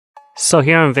So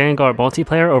here on Vanguard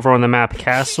multiplayer over on the map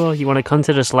Castle, you want to come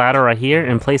to this ladder right here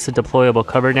and place a deployable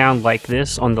cover down like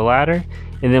this on the ladder.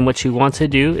 And then what you want to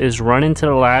do is run into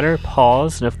the ladder,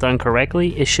 pause, and if done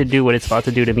correctly, it should do what it's about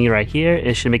to do to me right here.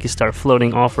 It should make you start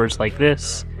floating offwards like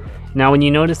this. Now when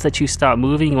you notice that you stop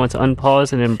moving, you want to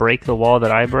unpause and then break the wall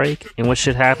that I break. And what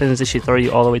should happen is it should throw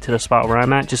you all the way to the spot where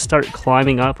I'm at. Just start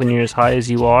climbing up when you're as high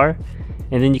as you are.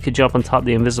 And then you could jump on top of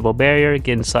the invisible barrier,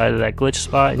 get inside of that glitch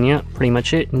spot, and yeah, pretty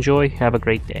much it. Enjoy, have a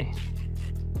great day.